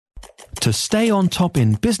To stay on top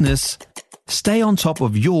in business, stay on top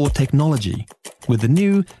of your technology with the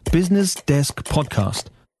new Business Desk podcast,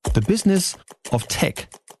 The Business of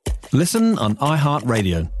Tech. Listen on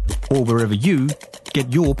iHeartRadio or wherever you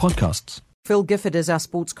get your podcasts. Phil Gifford is our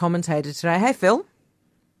sports commentator today. Hey, Phil.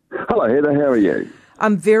 Hello, Heather. How are you?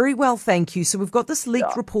 I'm very well, thank you. So we've got this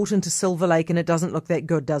leaked report into Silver Lake and it doesn't look that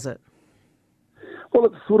good, does it? Well,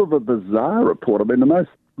 it's sort of a bizarre report. I mean, the most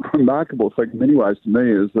remarkable thing in many ways to me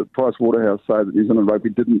is that Pricewaterhouse say that New Zealand Rugby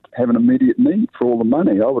didn't have an immediate need for all the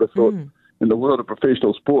money. I would have thought in the world of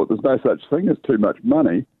professional sport there's no such thing as too much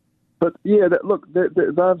money. But, yeah, they've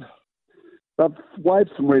waved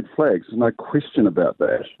some red flags. There's no question about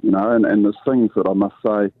that, you know, and there's things that I must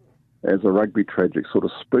say as a rugby tragic sort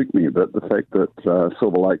of spook me a bit. The fact that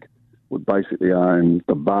Silver Lake would basically own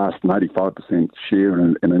the vast 85% share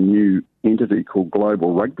in a new entity called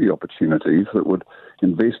Global Rugby Opportunities that would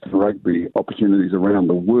invest in rugby opportunities around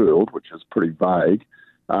the world, which is pretty vague,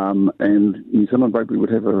 and New Zealand Rugby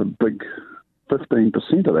would have a big 15%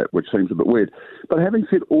 of that, which seems a bit weird. But having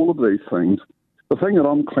said all of these things, the thing that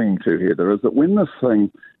I'm clinging to, Heather, is that when this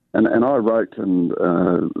thing, and I wrote in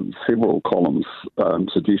several columns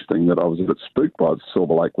suggesting that I was a bit spooked by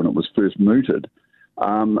Silver Lake when it was first mooted,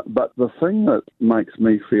 but the thing that makes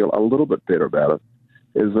me feel a little bit better about it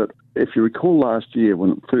is that if you recall last year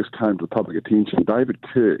when it first came to public attention, David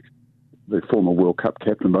Kirk, the former World Cup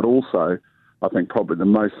captain, but also I think probably the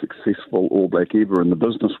most successful All Black ever in the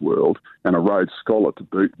business world and a Rhodes Scholar to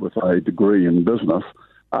boot with a degree in business,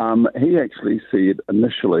 he actually said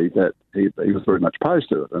initially that he was very much opposed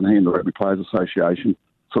to it, and he and the Rugby Players Association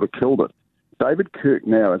sort of killed it. David Kirk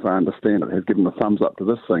now, as I understand it, has given the thumbs up to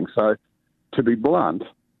this thing. So, to be blunt,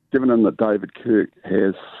 given that David Kirk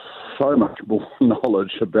has so much more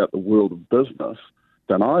knowledge about the world of business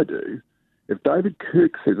than I do, if David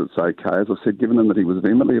Kirk says it's okay, as I said, given that he was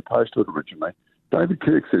vehemently opposed to it originally, David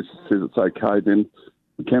Kirk says it's okay, then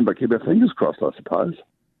we can but keep our fingers crossed, I suppose.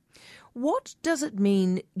 What does it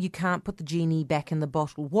mean you can't put the genie back in the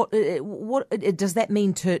bottle? What does that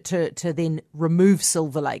mean to then remove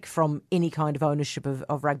Silver Lake from any kind of ownership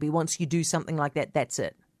of rugby? Once you do something like that, that's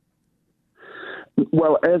it?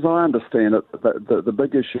 Well, as I understand it, the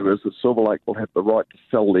big issue is that Silver Lake will have the right to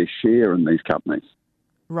sell their share in these companies.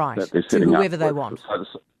 Right, that they're to setting whoever up they with. want.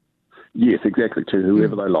 Yes, exactly, to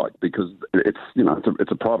whoever they like, because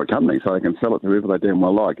it's a private company, so they can sell it to whoever they damn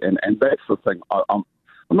well like. And that's the thing. I'm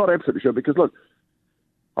not absolutely sure, because, look,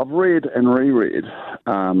 I've read and reread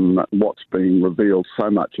what's been revealed so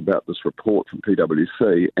much about this report from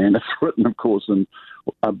PwC, and it's written, of course, in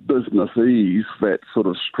a businessese, that sort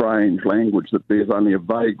of strange language that bears only a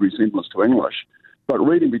vague resemblance to English. But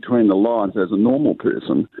reading between the lines as a normal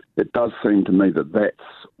person, it does seem to me that that's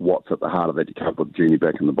what's at the heart of that. You can't put the genie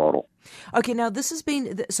back in the bottle. Okay, now this has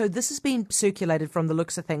been circulated from the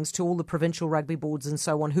looks of things to all the provincial rugby boards and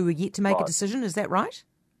so on, who are yet to make a decision. Is that right?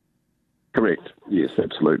 Correct. Yes,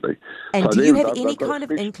 absolutely. And so do you have any kind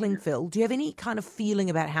of inkling, Phil? Do you have any kind of feeling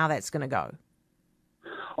about how that's going to go?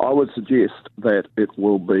 I would suggest that it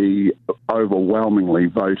will be overwhelmingly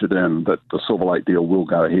voted in that the Silver Lake deal will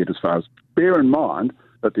go ahead. As far as, bear in mind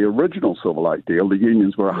that the original Silver Lake deal, the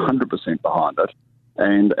unions were 100% behind it,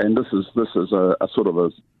 and this is a sort of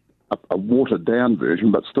a watered down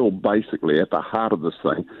version, but still basically at the heart of this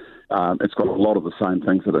thing. It's got a lot of the same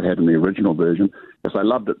things that it had in the original version. If they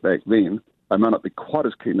loved it back then, they may not be quite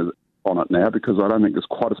as keen on it now, because I don't think there's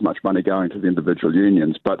quite as much money going to the individual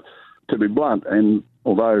unions. But to be blunt, and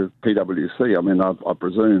although PwC, I mean, I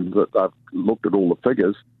presume that they've looked at all the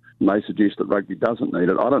figures and they suggest that rugby doesn't need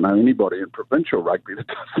it, I don't know anybody in provincial rugby that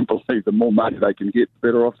doesn't believe the more money they can get, the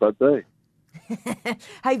better off they'd be.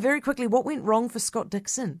 Hey, very quickly, what went wrong for Scott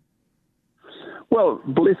Dixon? Well,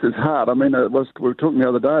 bless his heart. I mean, we were talking the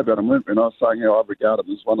other day about him, weren't we? And I was saying how I regard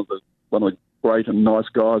him as one of the great and nice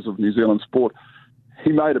guys of New Zealand sport.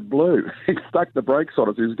 He made it blue. He stuck the brakes on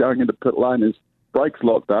as he was going into pit lane. His brakes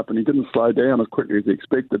locked up, and he didn't slow down as quickly as he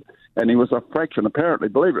expected. And he was a fraction, apparently,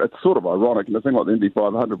 believe it. It's sort of ironic. And the thing like the Indy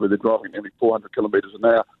 500, where they're driving at nearly 400 kilometres an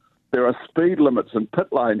hour, there are speed limits in pit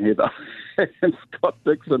lane, Heather. And Scott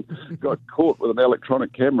Dixon got caught with an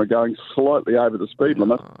electronic camera going slightly over the speed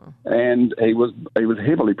limit, and he was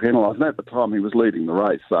heavily penalised. And at the time, he was leading the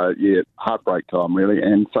race. So, yeah, heartbreak time, really,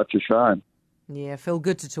 and such a shame. Yeah, Phil,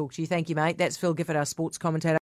 good to talk to you. Thank you, mate. That's Phil Gifford, our sports commentator.